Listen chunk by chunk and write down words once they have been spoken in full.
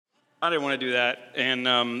I didn't want to do that, and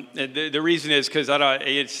the reason is because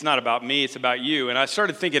it's not about me, it's about you. And I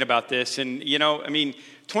started thinking about this, and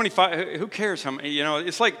 25, who cares how many,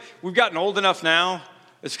 it's like we've gotten old enough now,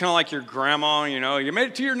 it's kind of like your grandma, you made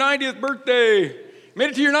it to your 90th birthday,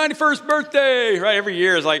 made it to your 91st birthday, right? Every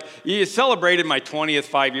year is like, you celebrated my 20th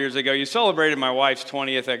 5 years ago. You celebrated my wife's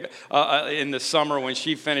 20th in the summer when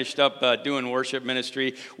she finished up doing worship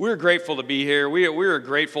ministry. We're grateful to be here. We're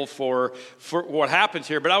grateful for what happens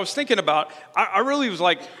here. But I was thinking about, I really was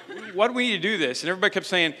like, why do we need to do this? And everybody kept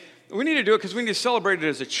saying, we need to do it because we need to celebrate it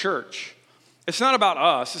as a church. It's not about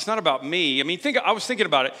us. It's not about me. I was thinking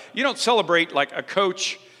about it. You don't celebrate like a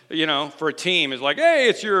coach, for a team. It's like, hey,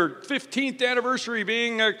 it's your 15th anniversary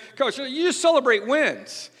being a coach. You just celebrate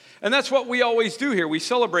wins. And that's what we always do here. We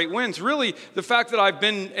celebrate wins. Really, the fact that I've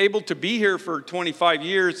been able to be here for 25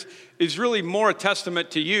 years is really more a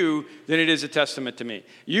testament to you than it is a testament to me.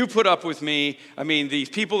 You put up with me. These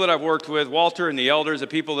people that I've worked with, Walter and the elders, the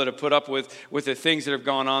people that have put up with the things that have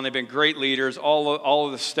gone on, they've been great leaders. All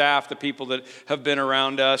of the staff, the people that have been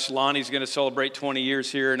around us. Lonnie's going to celebrate 20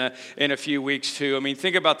 years here in a few weeks too.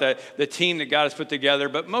 Think about the team that God has put together.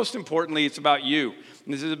 But most importantly, it's about you.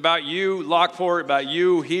 This is about you, Lockport, about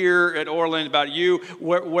you here at Orland, about you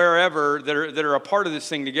wherever that are a part of this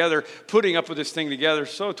thing together, putting up with this thing together.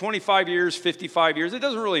 So 25 years, 55 years, it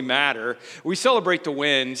doesn't really matter. We celebrate the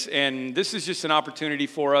wins, and this is just an opportunity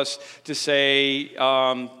for us to say,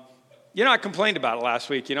 I complained about it last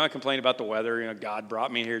week. I complained about the weather. God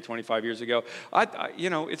brought me here 25 years ago.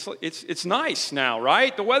 It's nice now,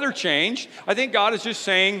 right? The weather changed. I think God is just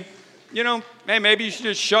saying, hey, maybe you should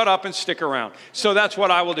just shut up and stick around. So that's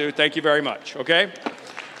what I will do. Thank you very much, okay?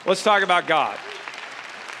 Let's talk about God.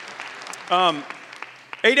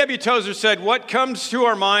 A.W. Tozer said, what comes to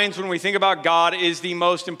our minds when we think about God is the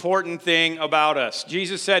most important thing about us.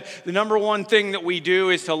 Jesus said, the number one thing that we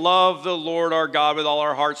do is to love the Lord our God with all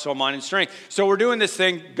our heart, soul, mind, and strength. So we're doing this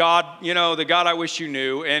thing, God, the God I wish you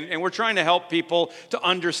knew, and we're trying to help people to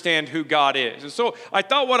understand who God is. And so I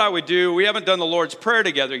thought what I would do, we haven't done the Lord's Prayer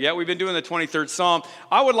together yet. We've been doing the 23rd Psalm.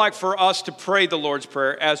 I would like for us to pray the Lord's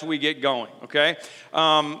Prayer as we get going, okay?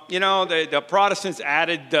 The Protestants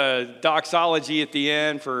added the doxology at the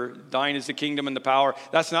end for thine is the kingdom and the power.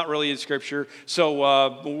 That's not really in Scripture.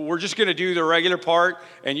 So we're just going to do the regular part,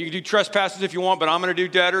 and you can do trespasses if you want, but I'm going to do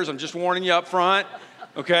debtors. I'm just warning you up front,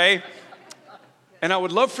 okay? And I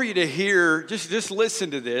would love for you to hear, just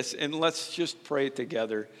listen to this, and let's just pray it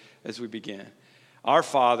together as we begin. Our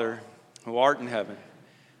Father, who art in heaven,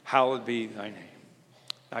 hallowed be thy name.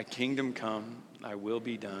 Thy kingdom come, thy will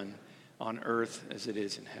be done on earth as it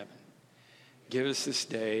is in heaven. Give us this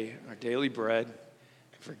day our daily bread.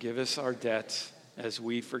 Forgive us our debts as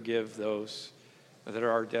we forgive those that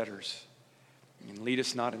are our debtors. And lead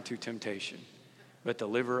us not into temptation, but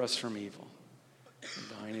deliver us from evil. And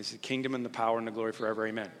thine is the kingdom and the power and the glory forever.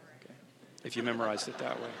 Amen. Okay. If you memorized it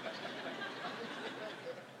that way.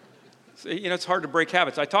 So, it's hard to break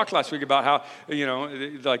habits. I talked last week about how,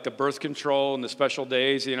 like the birth control and the special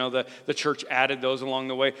days, the church added those along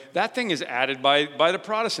the way. That thing is added by the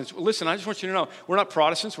Protestants. Listen, I just want you to know, we're not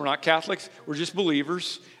Protestants, we're not Catholics, we're just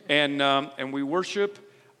believers, and we worship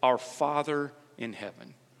our Father in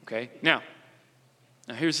heaven, okay? Now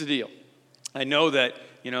here's the deal. I know that,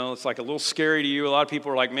 it's like a little scary to you. A lot of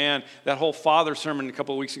people are like, man, that whole Father sermon a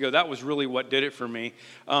couple of weeks ago, that was really what did it for me.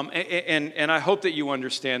 And I hope that you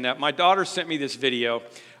understand that. My daughter sent me this video.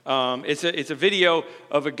 It's a video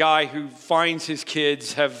of a guy who finds his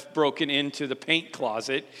kids have broken into the paint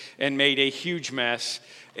closet and made a huge mess.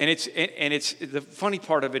 And it's the funny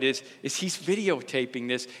part of it is he's videotaping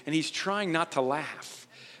this, and he's trying not to laugh,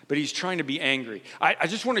 but he's trying to be angry. I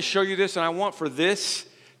just want to show you this, and I want for this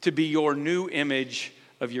to be your new image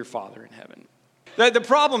of your Father in heaven. The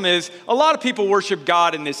problem is, a lot of people worship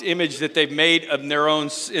God in this image that they've made of their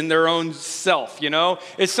own self,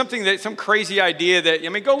 It's some crazy idea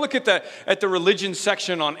that, go look at the religion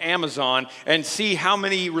section on Amazon and see how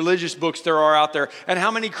many religious books there are out there and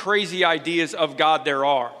how many crazy ideas of God there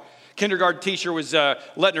are. Kindergarten teacher was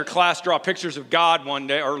letting her class draw pictures of God one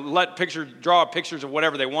day, or draw pictures of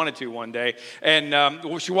whatever they wanted to one day. And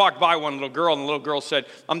she walked by one little girl, and the little girl said,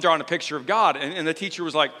 I'm drawing a picture of God. And the teacher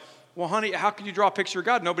was like, well, honey, how can you draw a picture of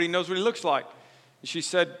God? Nobody knows what he looks like. And she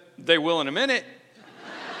said, they will in a minute.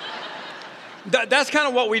 That's kind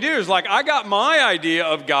of what we do. Is like, I got my idea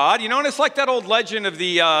of God, and it's like that old legend of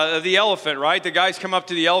the elephant, right? The guys come up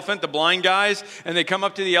to the elephant, the blind guys, and they come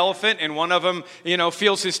up to the elephant, and one of them,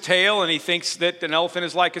 feels his tail, and he thinks that an elephant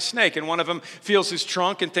is like a snake, and one of them feels his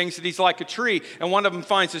trunk and thinks that he's like a tree, and one of them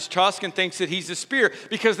finds his tusk and thinks that he's a spear,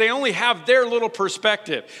 because they only have their little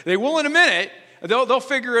perspective. They will in a minute. They'll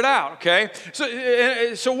figure it out, okay?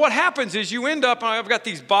 So what happens is you end up, I've got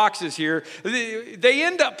these boxes here, they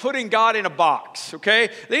end up putting God in a box, okay?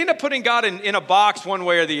 They end up putting God in a box one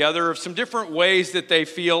way or the other of some different ways that they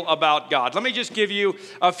feel about God. Let me just give you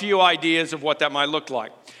a few ideas of what that might look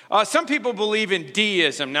like. Some people believe in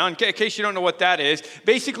deism. Now, in case you don't know what that is,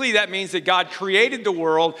 basically that means that God created the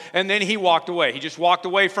world and then he walked away. He just walked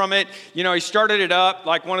away from it. You know, he started it up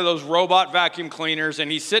like one of those robot vacuum cleaners,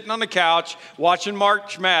 and he's sitting on the couch watching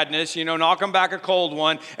March Madness, you know, knocking back a cold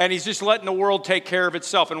one, and he's just letting the world take care of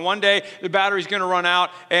itself. And one day the battery's going to run out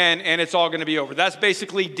and it's all going to be over. That's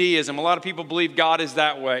basically deism. A lot of people believe God is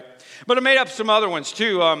that way. But I made up some other ones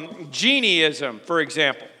too. Genieism, for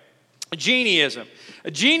example. Genieism.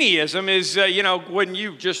 Genieism is, when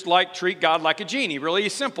you just treat God like a genie. Really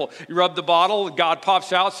simple. You rub the bottle, God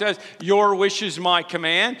pops out, says, your wish is my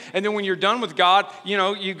command. And then when you're done with God,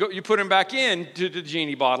 you put him back into the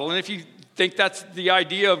genie bottle. And if you think that's the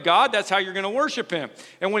idea of God, that's how you're going to worship him.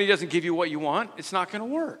 And when he doesn't give you what you want, it's not going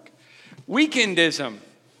to work. Weekendism.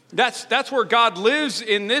 That's where God lives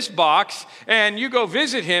in this box, and you go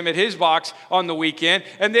visit him at his box on the weekend,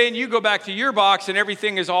 and then you go back to your box and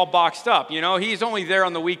everything is all boxed up. You know, he's only there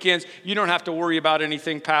on the weekends. You don't have to worry about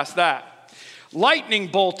anything past that. Lightning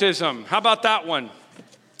boltism. How about that one?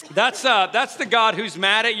 That's the God who's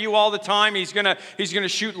mad at you all the time. He's gonna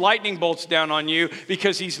shoot lightning bolts down on you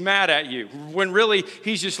because he's mad at you, when really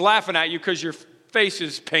he's just laughing at you because you're face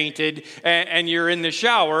is painted and you're in the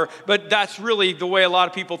shower, but that's really the way a lot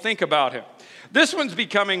of people think about him. This one's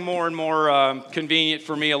becoming more and more convenient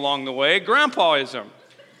for me along the way. Grandpaism.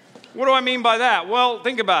 What do I mean by that? Well,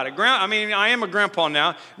 think about it. I am a grandpa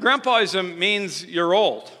now. Grandpaism means you're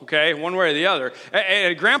old, okay, one way or the other.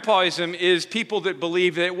 And grandpaism is people that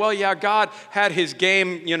believe that, well, yeah, God had his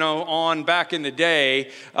game, on back in the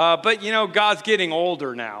day, but, God's getting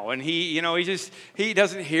older now, and he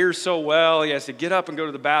doesn't hear so well. He has to get up and go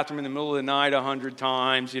to the bathroom in the middle of the night 100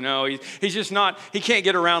 times, He's just not, he can't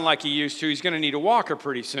get around like he used to. He's going to need a walker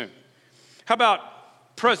pretty soon. How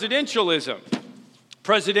about presidentialism?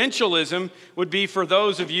 Presidentialism would be for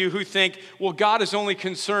those of you who think, well, God is only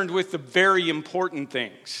concerned with the very important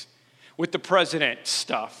things, with the president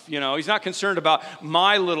stuff. He's not concerned about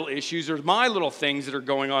my little issues or my little things that are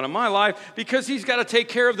going on in my life because he's got to take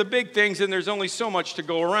care of the big things and there's only so much to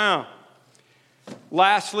go around.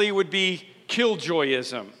 Lastly would be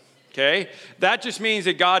killjoyism. Okay, that just means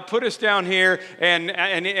that God put us down here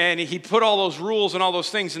and he put all those rules and all those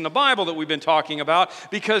things in the Bible that we've been talking about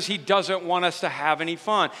because he doesn't want us to have any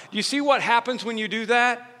fun. Do you see what happens when you do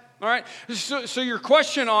that? All right, so your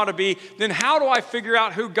question ought to be, then how do I figure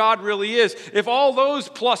out who God really is? If all those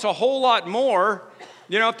plus a whole lot more,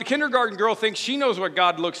 if the kindergarten girl thinks she knows what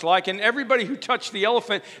God looks like and everybody who touched the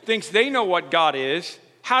elephant thinks they know what God is,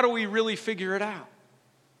 how do we really figure it out?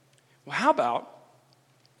 Well, how about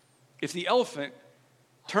if the elephant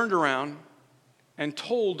turned around and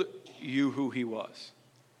told you who he was?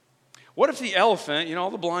 What if the elephant, all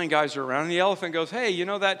the blind guys are around, and the elephant goes, hey,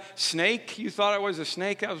 that snake, you thought it was a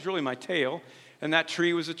snake? That was really my tail. And that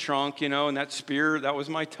tree was a trunk, and that spear, that was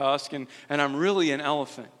my tusk, and I'm really an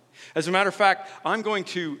elephant. As a matter of fact, I'm going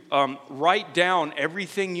to write down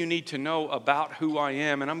everything you need to know about who I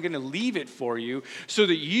am, and I'm going to leave it for you so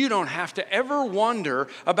that you don't have to ever wonder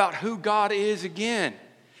about who God is again.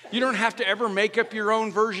 You don't have to ever make up your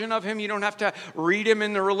own version of him. You don't have to read him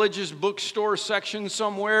in the religious bookstore section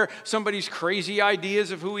somewhere, somebody's crazy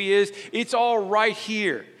ideas of who he is. It's all right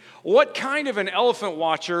here. What kind of an elephant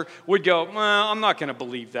watcher would go, well, I'm not going to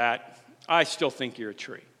believe that. I still think you're a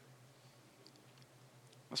tree.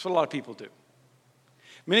 That's what a lot of people do.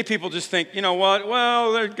 Many people just think, you know what,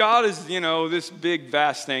 well, God is, this big,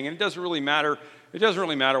 vast thing, and it doesn't really matter. It doesn't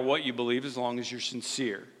really matter what you believe as long as you're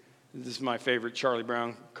sincere. This is my favorite Charlie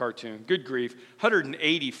Brown cartoon. Good grief,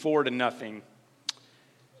 184 to nothing.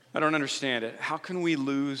 I don't understand it. How can we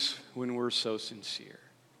lose when we're so sincere?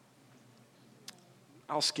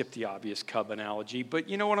 I'll skip the obvious Cub analogy, but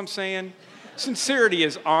you know what I'm saying? Sincerity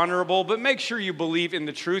is honorable, but make sure you believe in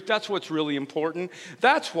the truth. That's what's really important.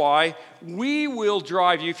 That's why we will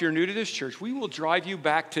drive you, if you're new to this church, we will drive you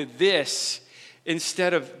back to this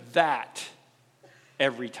instead of that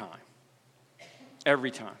every time.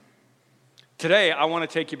 Every time. Today, I want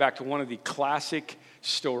to take you back to one of the classic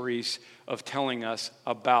stories of telling us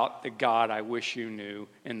about the God I wish you knew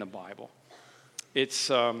in the Bible.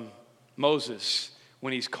 It's Moses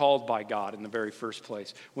when he's called by God in the very first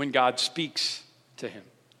place, when God speaks to him.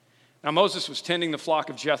 Now, Moses was tending the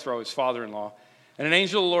flock of Jethro, his father-in-law, and an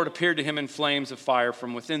angel of the Lord appeared to him in flames of fire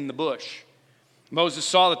from within the bush. Moses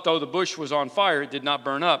saw that though the bush was on fire, it did not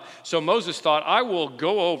burn up. So Moses thought, I will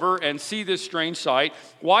go over and see this strange sight,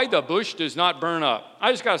 why the bush does not burn up.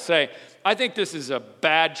 I just got to say, I think this is a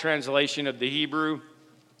bad translation of the Hebrew,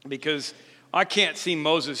 because I can't see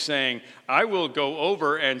Moses saying, I will go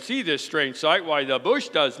over and see this strange sight, why the bush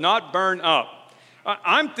does not burn up.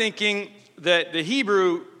 I'm thinking that the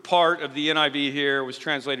Hebrew part of the NIV here was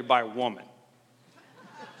translated by a woman.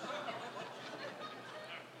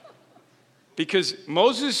 Because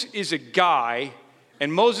Moses is a guy,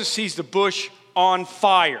 and Moses sees the bush on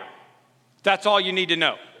fire. That's all you need to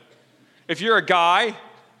know. If you're a guy,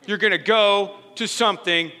 you're going to go to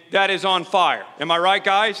something that is on fire. Am I right,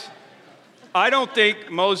 guys? I don't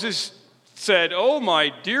think Moses said, oh,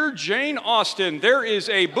 my dear Jane Austen, there is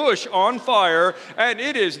a bush on fire, and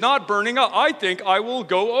it is not burning up. I think I will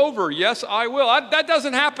go over. Yes, I will. That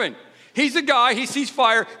doesn't happen. He's a guy. He sees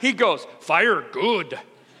fire. He goes, fire, good.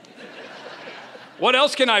 What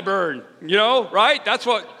else can I burn? You know, right? That's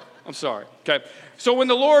what, I'm sorry. Okay. So when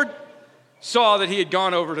the Lord saw that he had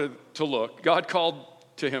gone over to look, God called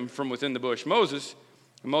to him from within the bush, Moses,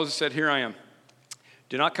 and Moses said, here I am.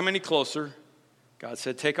 Do not come any closer. God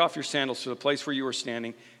said, take off your sandals, for the place where you are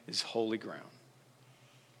standing is holy ground.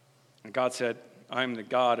 And God said, I am the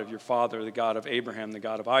God of your father, the God of Abraham, the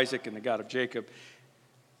God of Isaac, and the God of Jacob.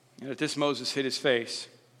 And at this Moses hid his face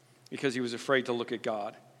because he was afraid to look at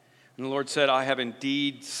God. And the Lord said, I have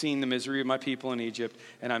indeed seen the misery of my people in Egypt,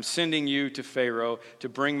 and I'm sending you to Pharaoh to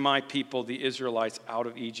bring my people, the Israelites, out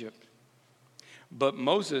of Egypt. But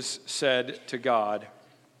Moses said to God,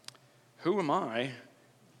 who am I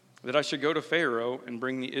that I should go to Pharaoh and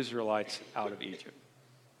bring the Israelites out of Egypt?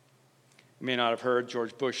 You may not have heard,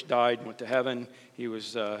 George Bush died and went to heaven. He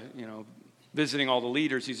was, visiting all the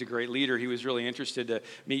leaders. He's a great leader. He was really interested to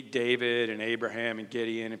meet David and Abraham and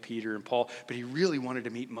Gideon and Peter and Paul, but he really wanted to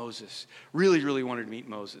meet Moses. Really, really wanted to meet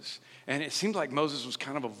Moses. And it seemed like Moses was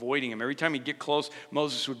kind of avoiding him. Every time he'd get close,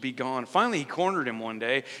 Moses would be gone. Finally, he cornered him one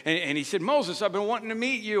day, and he said, Moses, I've been wanting to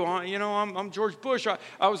meet you. I'm George Bush.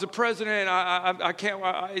 I was the president.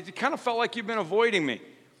 It kind of felt like you've been avoiding me.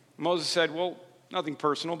 Moses said, well, nothing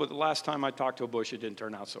personal, but the last time I talked to a bush, it didn't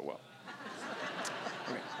turn out so well.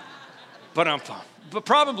 But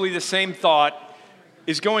probably the same thought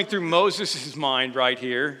is going through Moses' mind right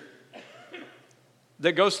here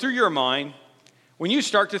that goes through your mind when you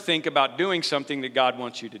start to think about doing something that God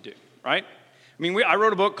wants you to do, right? I mean, I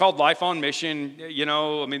wrote a book called Life on Mission.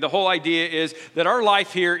 The whole idea is that our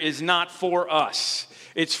life here is not for us.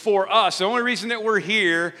 It's for us. The only reason that we're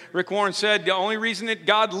here, Rick Warren said, the only reason that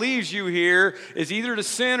God leaves you here is either to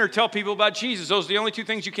sin or tell people about Jesus. Those are the only two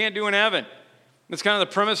things you can't do in heaven. That's kind of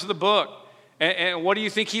the premise of the book. And what do you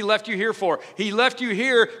think he left you here for? He left you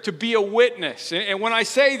here to be a witness. And when I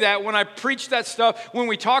say that, when I preach that stuff, when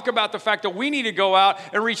we talk about the fact that we need to go out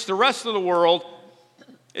and reach the rest of the world,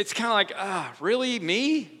 it's kind of like, really,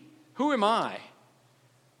 me? Who am I?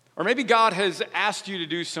 Or maybe God has asked you to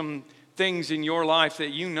do some things in your life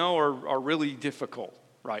that you know are really difficult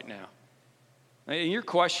right now. And your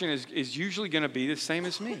question is usually going to be the same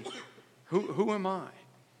as me. Who am I?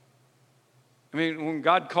 I mean, when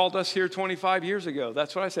God called us here 25 years ago,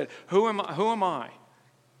 that's what I said. Who am I?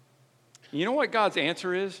 You know what God's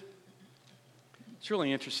answer is? It's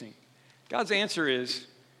really interesting. God's answer is,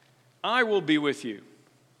 I will be with you.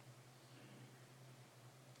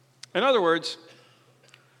 In other words,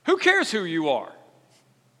 who cares who you are?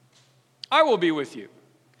 I will be with you.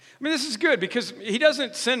 I mean, this is good because he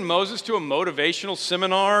doesn't send Moses to a motivational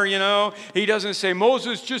seminar, He doesn't say,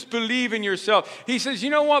 Moses, just believe in yourself. He says,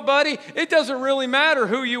 you know what, buddy? It doesn't really matter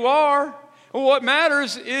who you are. What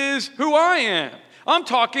matters is who I am. I'm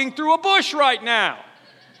talking through a bush right now,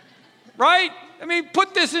 right? I mean,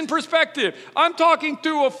 put this in perspective. I'm talking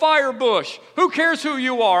through a fire bush. Who cares who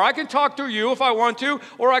you are? I can talk to you if I want to,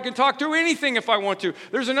 or I can talk to anything if I want to.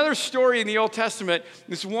 There's another story in the Old Testament.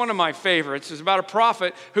 This is one of my favorites. It's about a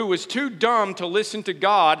prophet who was too dumb to listen to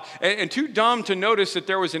God and too dumb to notice that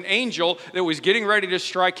there was an angel that was getting ready to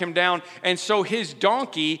strike him down. And so his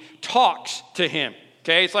donkey talks to him.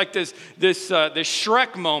 Okay, it's like this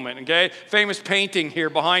Shrek moment, okay? Famous painting here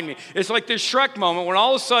behind me. It's like this Shrek moment when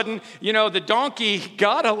all of a sudden, the donkey,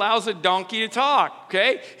 God allows a donkey to talk,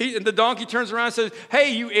 okay? The donkey turns around and says,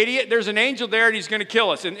 hey, you idiot, there's an angel there and he's going to kill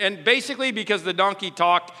us. And basically because the donkey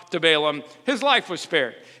talked to Balaam, his life was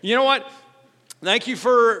spared. You know what? Thank you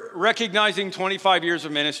for recognizing 25 years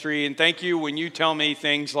of ministry, and thank you when you tell me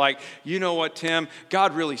things like, you know what, Tim,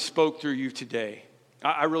 God really spoke through you today.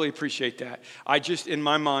 I really appreciate that. I just, in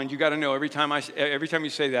my mind, you got to know, every time you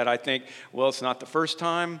say that, I think, well, it's not the first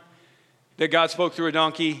time that God spoke through a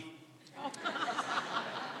donkey.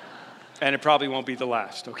 And it probably won't be the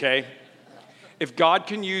last, okay? If God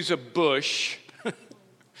can use a bush,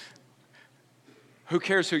 who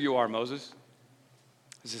cares who you are, Moses?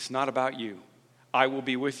 Because it's not about you. I will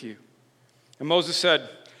be with you. And Moses said,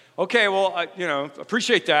 okay, well,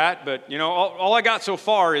 appreciate that, but, all I got so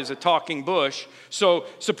far is a talking bush. So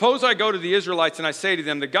suppose I go to the Israelites and I say to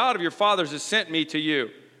them, the God of your fathers has sent me to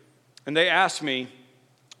you. And they ask me,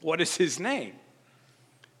 what is his name?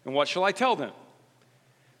 And what shall I tell them?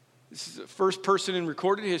 This is the first person in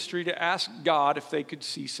recorded history to ask God if they could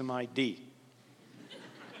see some ID.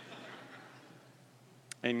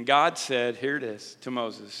 And God said, here it is to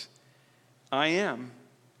Moses, I am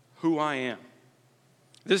who I am.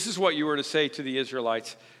 This is what you were to say to the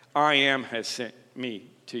Israelites, I am has sent me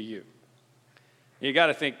to you. You got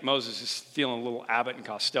to think Moses is feeling a little Abbott and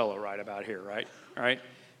Costello right about here, right? Right?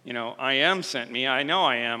 I am sent me. I know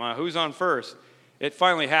I am. Who's on first? It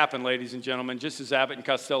finally happened, ladies and gentlemen, just as Abbott and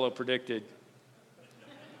Costello predicted.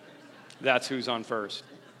 That's who's on first.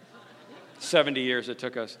 70 years it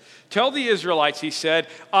took us. Tell the Israelites, he said,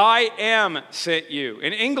 I am sent you.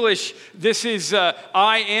 In English, this is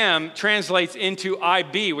I am translates into I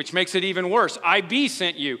be, which makes it even worse. I be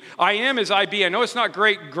sent you. I am is I be. I know it's not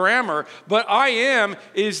great grammar, but I am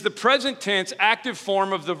is the present tense active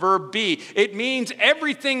form of the verb be. It means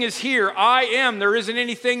everything is here. I am. There isn't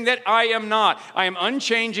anything that I am not. I am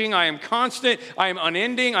unchanging. I am constant. I am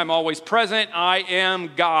unending. I'm always present. I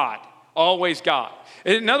am God. Always God.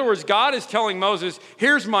 In other words, God is telling Moses,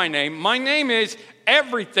 here's my name. My name is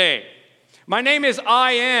everything. My name is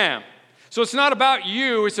I am. So it's not about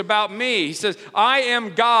you, it's about me. He says, I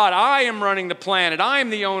am God. I am running the planet. I am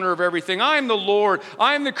the owner of everything. I am the Lord.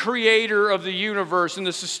 I am the creator of the universe and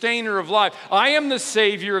the sustainer of life. I am the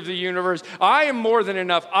savior of the universe. I am more than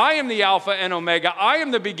enough. I am the Alpha and Omega. I am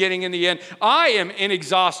the beginning and the end. I am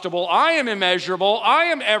inexhaustible. I am immeasurable. I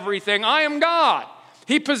am everything. I am God.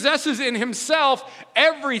 He possesses in himself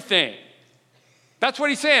everything. That's what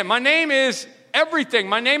he's saying. My name is everything.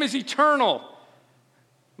 My name is eternal.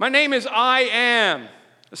 My name is I am.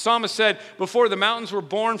 The psalmist said, before the mountains were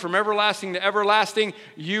born, from everlasting to everlasting,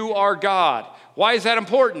 you are God. Why is that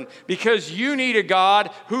important? Because you need a God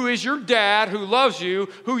who is your dad, who loves you,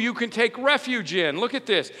 who you can take refuge in. Look at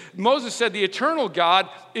this. Moses said the eternal God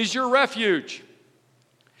is your refuge.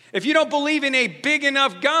 If you don't believe in a big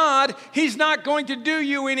enough God, he's not going to do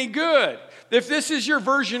you any good. If this is your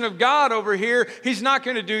version of God over here, he's not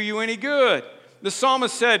going to do you any good. The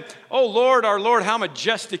psalmist said, oh Lord, our Lord, how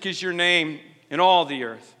majestic is your name in all the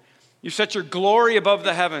earth. You set your glory above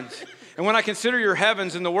the heavens. And when I consider your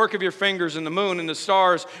heavens and the work of your fingers and the moon and the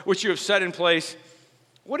stars which you have set in place,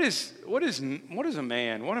 what is a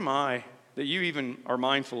man? What am I that you even are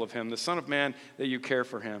mindful of him? The Son of Man that you care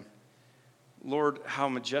for him. Lord, how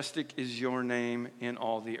majestic is your name in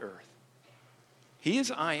all the earth. He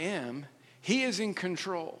is I am. He is in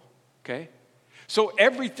control, okay? So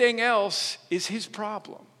everything else is his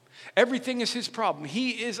problem. Everything is his problem.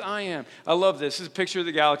 He is I am. I love this. This is a picture of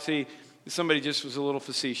the galaxy. Somebody just was a little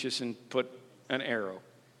facetious and put an arrow,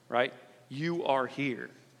 right? You are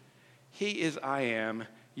here. He is I am.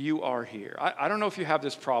 You are here. I don't know if you have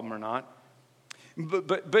this problem or not.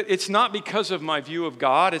 But it's not because of my view of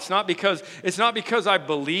God. It's not because I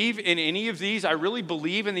believe in any of these. I really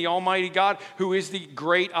believe in the Almighty God who is the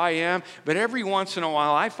great I am. But every once in a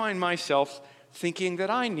while, I find myself thinking that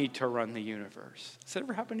I need to run the universe. Has that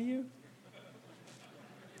ever happened to you?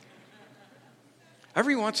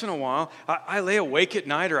 Every once in a while, I lay awake at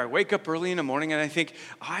night or I wake up early in the morning and I think,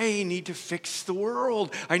 I need to fix the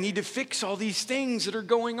world. I need to fix all these things that are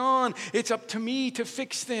going on. It's up to me to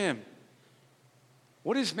fix them.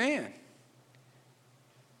 What is man?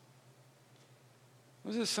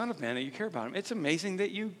 What is the Son of Man that you care about him? It's amazing that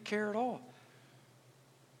you care at all.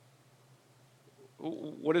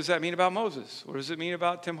 What does that mean about Moses? What does it mean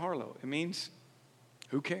about Tim Harlow? It means,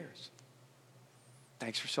 who cares?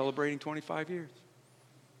 Thanks for celebrating 25 years.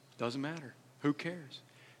 Doesn't matter. Who cares?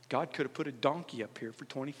 God could have put a donkey up here for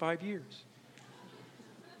 25 years.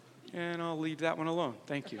 And I'll leave that one alone.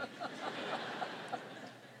 Thank you.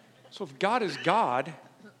 So if God is God,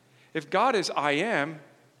 if God is I am,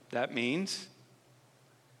 that means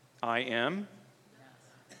I am.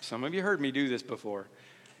 Some of you heard me do this before.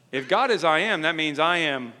 If God is I am, that means I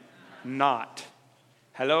am not.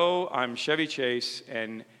 Hello, I'm Chevy Chase,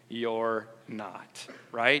 and you're not,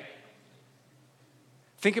 right?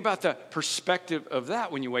 Think about the perspective of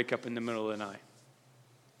that when you wake up in the middle of the night.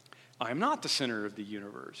 I am not the center of the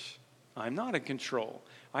universe. I am not in control.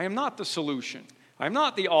 I am not the solution. I'm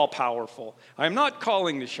not the all-powerful. I'm not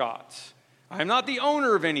calling the shots. I'm not the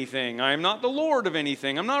owner of anything. I'm not the Lord of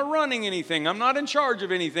anything. I'm not running anything. I'm not in charge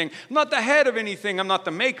of anything. I'm not the head of anything. I'm not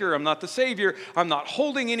the maker. I'm not the savior. I'm not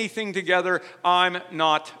holding anything together. I'm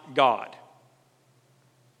not God.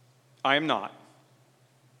 I am not.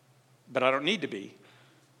 But I don't need to be,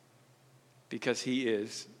 because he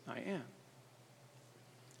is, I am.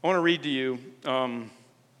 I want to read to you a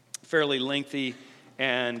fairly lengthy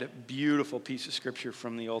and beautiful piece of scripture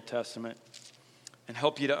from the Old Testament, and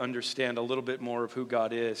help you to understand a little bit more of who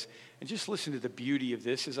God is. And just listen to the beauty of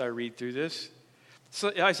this as I read through this.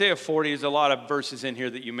 So Isaiah 40, there's a lot of verses in here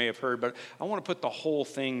that you may have heard, but I want to put the whole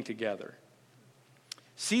thing together.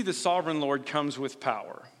 See, the sovereign Lord comes with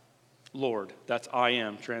power. Lord, that's I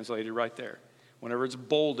am, translated right there. Whenever it's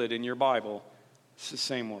bolded in your Bible, it's the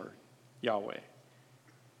same word, Yahweh.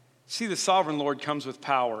 See, the sovereign Lord comes with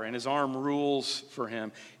power, and his arm rules for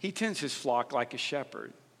him. He tends his flock like a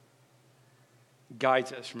shepherd.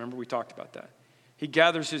 Guides us. Remember, we talked about that. He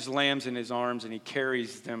gathers his lambs in his arms and he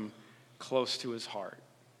carries them close to his heart.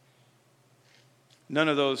 None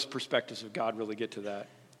of those perspectives of God really get to that.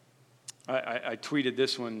 I tweeted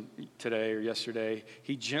this one today or yesterday.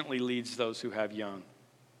 He gently leads those who have young.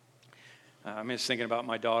 I'm just thinking about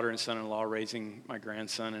my daughter and son-in-law raising my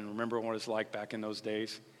grandson, and remember what it was like back in those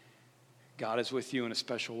days. God is with you in a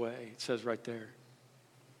special way. It says right there.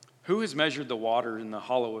 Who has measured the water in the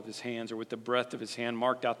hollow of his hands, or with the breadth of his hand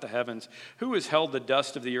marked out the heavens? Who has held the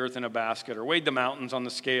dust of the earth in a basket, or weighed the mountains on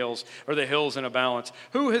the scales, or the hills in a balance?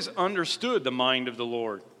 Who has understood the mind of the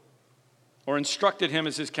Lord, or instructed him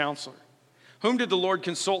as his counselor? Whom did the Lord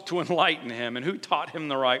consult to enlighten him, and who taught him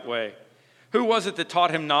the right way? Who was it that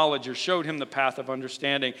taught him knowledge or showed him the path of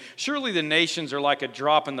understanding? Surely the nations are like a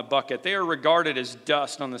drop in the bucket. They are regarded as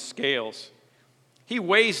dust on the scales. He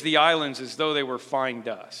weighs the islands as though they were fine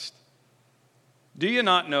dust. Do you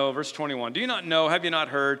not know, verse 21, do you not know, have you not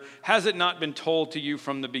heard, has it not been told to you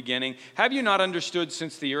from the beginning? Have you not understood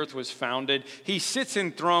since the earth was founded? He sits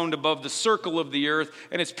enthroned above the circle of the earth,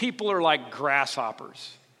 and his people are like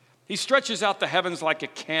grasshoppers. He stretches out the heavens like a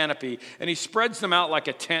canopy, and he spreads them out like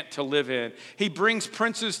a tent to live in. He brings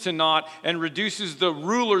princes to naught and reduces the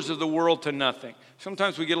rulers of the world to nothing.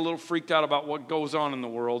 Sometimes we get a little freaked out about what goes on in the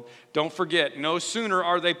world. Don't forget, no sooner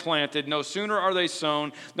are they planted, no sooner are they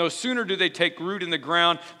sown, no sooner do they take root in the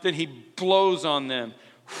ground than he blows on them.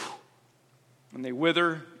 And they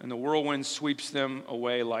wither, and the whirlwind sweeps them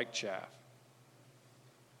away like chaff.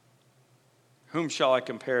 Whom shall I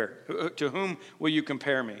compare? To whom will you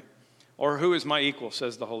compare me? Or who is my equal,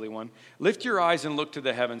 says the Holy One. Lift your eyes and look to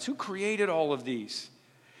the heavens. Who created all of these?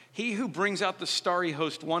 He who brings out the starry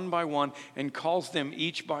host one by one and calls them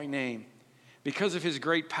each by name. Because of his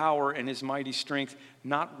great power and his mighty strength,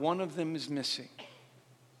 not one of them is missing.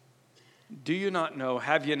 Do you not know,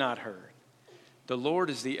 have you not heard? The Lord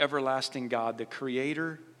is the everlasting God, the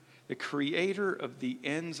creator of the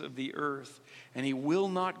ends of the earth. And he will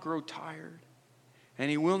not grow tired,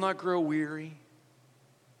 and he will not grow weary.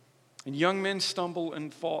 And young men stumble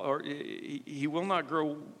and fall, or he will not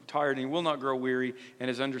grow tired, and he will not grow weary, and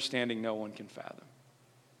his understanding no one can fathom.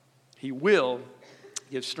 He will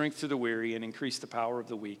give strength to the weary and increase the power of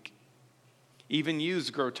the weak. Even youths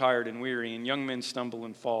grow tired and weary, and young men stumble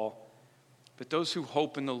and fall. But those who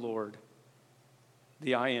hope in the Lord,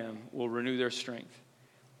 the I Am, will renew their strength.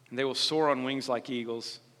 And they will soar on wings like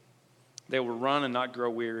eagles. They will run and not grow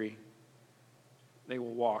weary. They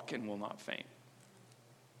will walk and will not faint.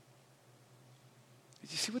 Do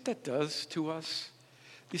you see what that does to us?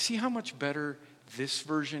 Do you see how much better this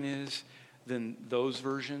version is than those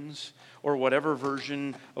versions? Or whatever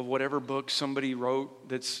version of whatever book somebody wrote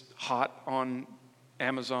that's hot on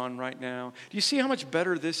Amazon right now? Do you see how much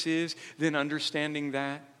better this is than understanding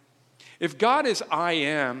that? If God is I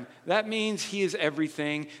am, that means he is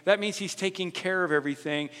everything. That means he's taking care of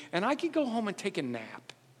everything. And I could go home and take a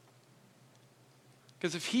nap.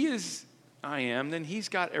 Because if he is I am, then he's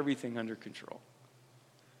got everything under control.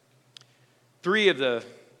 3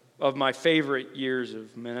 of my favorite years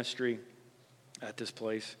of ministry at this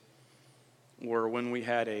place were when we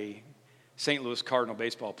had a St. Louis Cardinal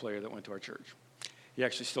baseball player that went to our church. He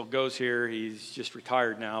actually still goes here. He's just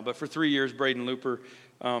retired now. But for 3 years, Braden Looper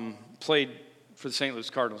played for the St. Louis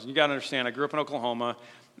Cardinals. And you got to understand, I grew up in Oklahoma.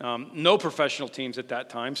 No professional teams at that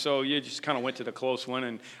time, so you just kind of went to the close one.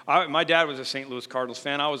 And my dad was a St. Louis Cardinals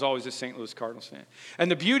fan. I was always a St. Louis Cardinals fan. And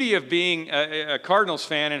the beauty of being a Cardinals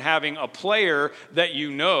fan and having a player that you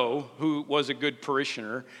know who was a good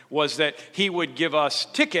parishioner was that he would give us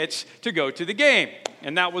tickets to go to the game.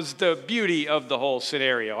 And that was the beauty of the whole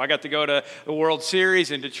scenario. I got to go to the World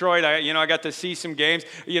Series in Detroit. I got to see some games.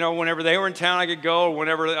 Whenever they were in town, I could go. Or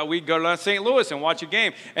whenever we'd go to St. Louis and watch a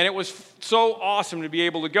game. And it was so awesome to be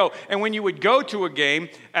able to go. And when you would go to a game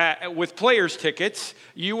with players' tickets,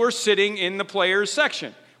 you were sitting in the players'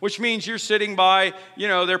 section, which means you're sitting by,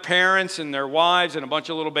 their parents and their wives and a bunch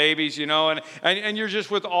of little babies, and you're just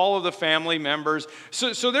with all of the family members.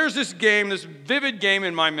 So there's this game, this vivid game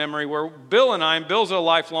in my memory where Bill's a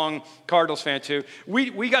lifelong Cardinals fan too.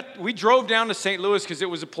 We drove down to St. Louis because it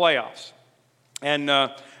was the playoffs. And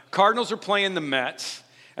Cardinals are playing the Mets,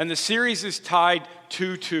 and the series is tied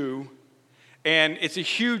 2-2. And it's a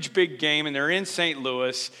huge, big game, and they're in St.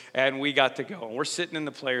 Louis, and we got to go. And we're sitting in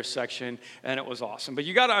the players section, and it was awesome. But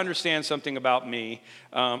you got to understand something about me.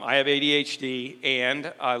 I have ADHD,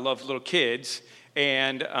 and I love little kids,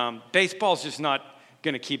 and baseball's just not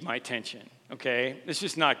going to keep my attention, okay? It's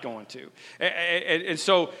just not going to. And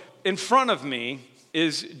so in front of me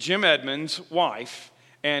is Jim Edmonds' wife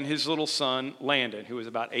and his little son, Landon, who was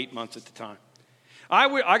about 8 months at the time.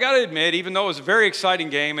 I got to admit, even though it was a very exciting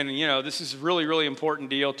game, and, this is a really, really important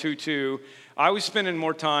deal, 2-2, I was spending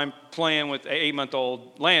more time playing with an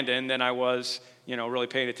 8-month-old Landon than I was, really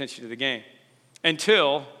paying attention to the game.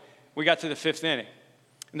 Until we got to the fifth inning.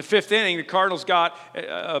 In the fifth inning, the Cardinals got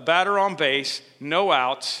a batter on base, no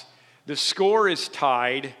outs. The score is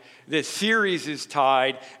tied. The series is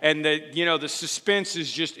tied. And the suspense is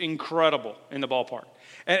just incredible in the ballpark.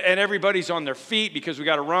 And everybody's on their feet because we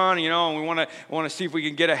got to run, and we want to see if we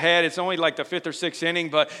can get ahead. It's only like the fifth or sixth inning,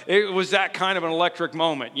 but it was that kind of an electric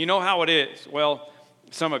moment. You know how it is. Well,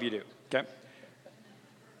 some of you do, okay?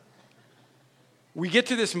 We get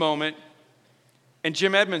to this moment, and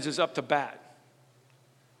Jim Edmonds is up to bat.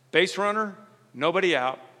 Base runner, nobody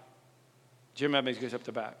out. Jim Edmonds goes up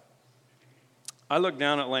to bat. I look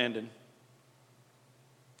down at Landon,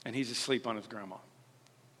 and he's asleep on his grandma.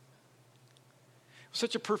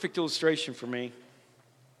 Such a perfect illustration for me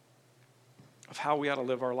of how we ought to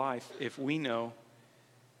live our life if we know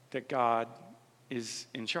that God is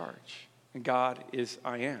in charge and God is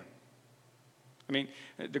I am. I mean,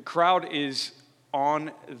 the crowd is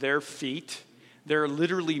on their feet. There are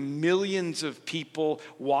literally millions of people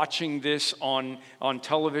watching this on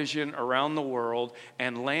television around the world,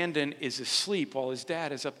 and Landon is asleep while his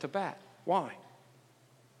dad is up to bat. Why?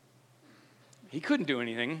 He couldn't do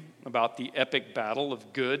anything about the epic battle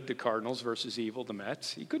of good, the Cardinals, versus evil, the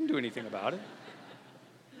Mets. He couldn't do anything about it.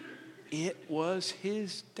 It was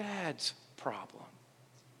his dad's problem.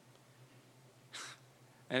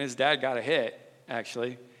 And his dad got a hit,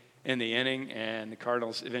 actually, in the inning, and the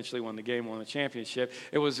Cardinals eventually won the game, won the championship.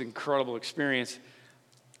 It was an incredible experience.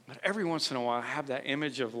 But every once in a while, I have that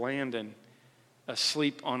image of Landon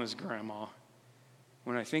asleep on his grandma.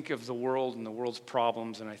 When I think of the world and the world's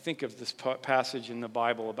problems, and I think of this passage in the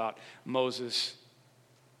Bible about Moses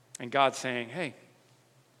and God saying, hey,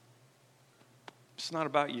 it's not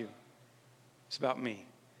about you. It's about me.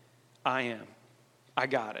 I am. I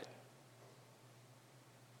got it.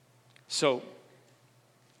 So,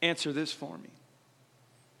 answer this for me.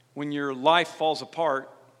 When your life falls apart,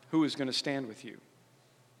 who is going to stand with you?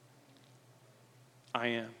 I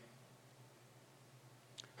am.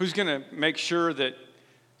 Who's going to make sure that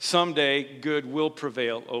someday good will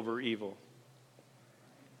prevail over evil?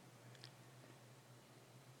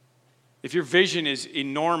 If your vision is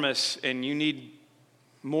enormous and you need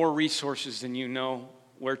more resources than you know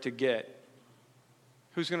where to get,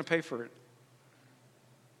 who's going to pay for it?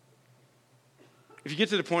 If you get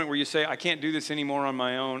to the point where you say, I can't do this anymore on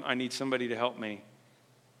my own, I need somebody to help me,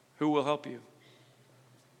 who will help you?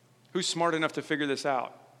 Who's smart enough to figure this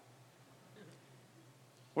out?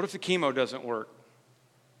 What if the chemo doesn't work?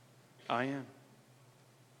 I am.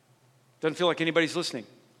 Doesn't feel like anybody's listening.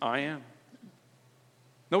 I am.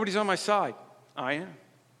 Nobody's on my side. I am.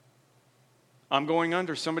 I'm going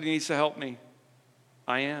under. Somebody needs to help me.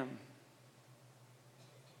 I am.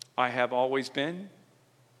 I have always been.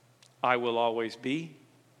 I will always be.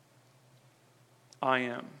 I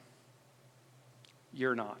am.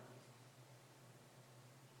 You're not.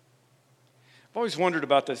 I've always wondered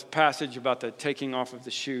about this passage about the taking off of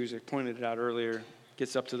the shoes. I pointed it out earlier.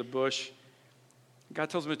 Gets up to the bush. God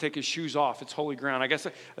tells him to take his shoes off. It's holy ground. I guess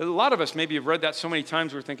a lot of us maybe have read that so many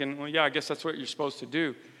times we're thinking, well, yeah, I guess that's what you're supposed to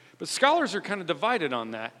do. But scholars are kind of divided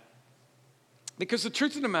on that. Because the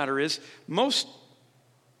truth of the matter is, most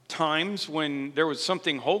times when there was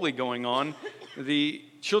something holy going on, the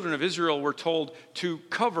children of Israel were told to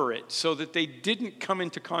cover it so that they didn't come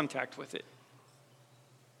into contact with it.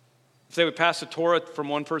 If they would pass the Torah from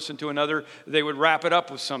one person to another, they would wrap it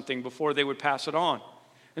up with something before they would pass it on.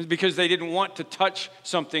 It's because they didn't want to touch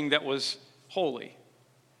something that was holy.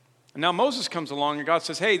 And now Moses comes along and God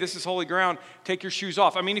says, hey, this is holy ground. Take your shoes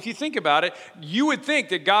off. I mean, if you think about it, you would think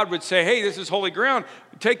that God would say, hey, this is holy ground.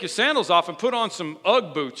 Take your sandals off and put on some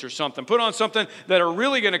Ugg boots or something. Put on something that are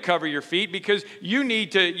really going to cover your feet because you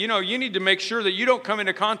need to make sure that you don't come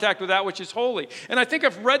into contact with that which is holy. And I think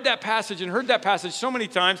I've read that passage and heard that passage so many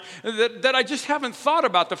times that I just haven't thought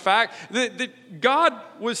about the fact that God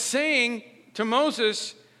was saying to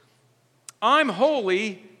Moses, I'm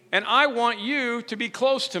holy, and I want you to be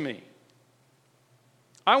close to me.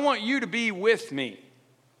 I want you to be with me.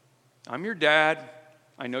 I'm your dad.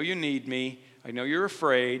 I know you need me. I know you're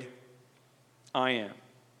afraid. I am.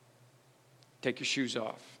 Take your shoes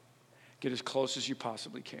off. Get as close as you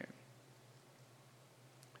possibly can.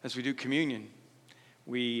 As we do communion,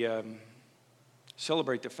 we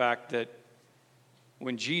celebrate the fact that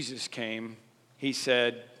when Jesus came, he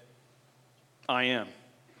said, I am.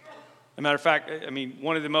 As a matter of fact, I mean,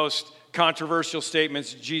 one of the most controversial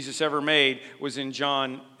statements Jesus ever made was in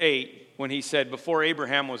John 8 when he said, before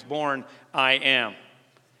Abraham was born, I am.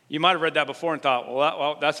 You might have read that before and thought,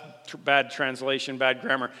 well that's bad translation, bad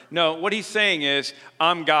grammar. No, what he's saying is,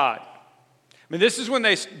 I'm God. I mean, this is when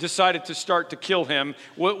they decided to start to kill him,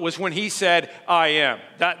 was when he said, I am.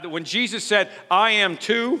 When Jesus said, I am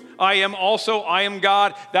too, I am also, I am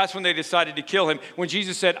God, that's when they decided to kill him. When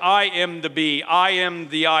Jesus said, I am the be, I am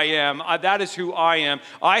the I am, that is who I am.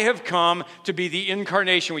 I have come to be the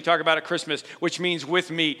incarnation we talk about at Christmas, which means with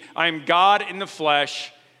meat. I am God in the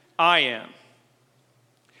flesh, I am.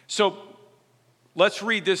 So let's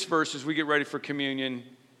read this verse as we get ready for communion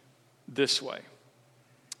this way.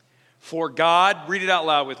 For God, read it out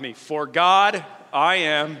loud with me. For God, I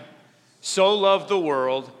am, so loved the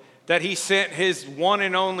world that he sent his one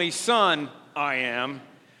and only Son, I am,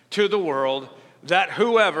 to the world, that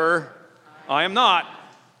whoever, I am not,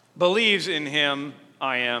 believes in him,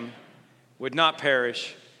 I am, would not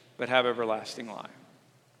perish, but have everlasting life.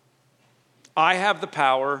 I have the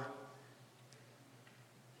power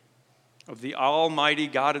of the Almighty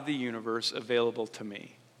God of the universe available to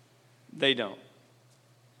me. They don't.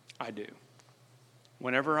 I do.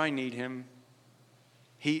 Whenever I need him,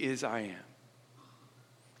 he is I am.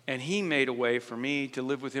 And he made a way for me to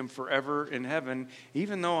live with him forever in heaven,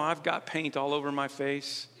 even though I've got paint all over my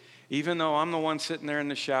face, even though I'm the one sitting there in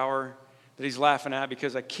the shower that he's laughing at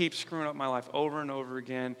because I keep screwing up my life over and over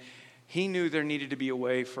again. He knew there needed to be a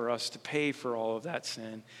way for us to pay for all of that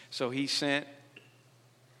sin. So he sent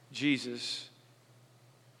Jesus,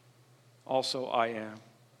 also I am,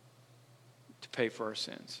 to pay for our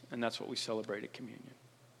sins. And that's what we celebrate at communion.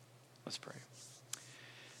 Let's pray.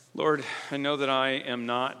 Lord, I know that I am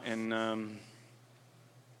not, and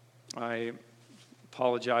I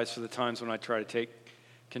apologize for the times when I try to take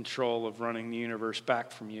control of running the universe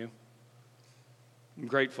back from you. I'm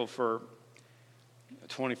grateful for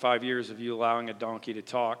 25 years of you allowing a donkey to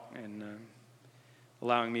talk and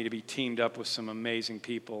allowing me to be teamed up with some amazing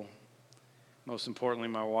people. Most importantly,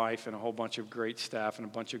 my wife and a whole bunch of great staff and a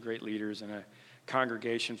bunch of great leaders and a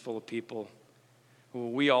congregation full of people who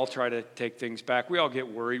we all try to take things back. We all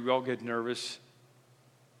get worried. We all get nervous.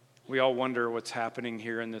 We all wonder what's happening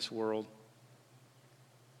here in this world.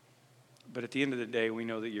 But at the end of the day, we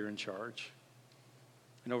know that you're in charge.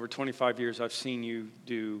 And over 25 years, I've seen you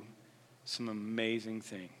do some amazing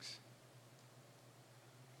things.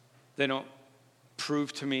 They don't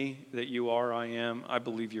prove to me that you are, I am. I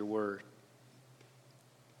believe your word.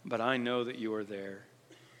 But I know that you are there.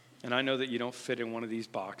 And I know that you don't fit in one of these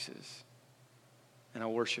boxes. And I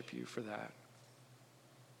worship you for that.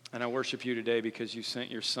 And I worship you today because you sent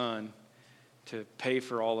your Son to pay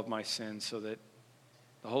for all of my sins so that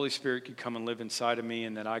the Holy Spirit could come and live inside of me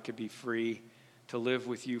and that I could be free to live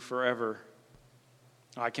with you forever.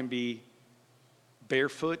 I can be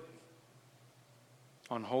barefoot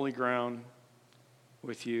on holy ground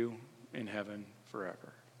with you in heaven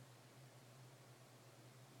forever.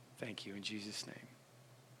 Thank you in Jesus' name.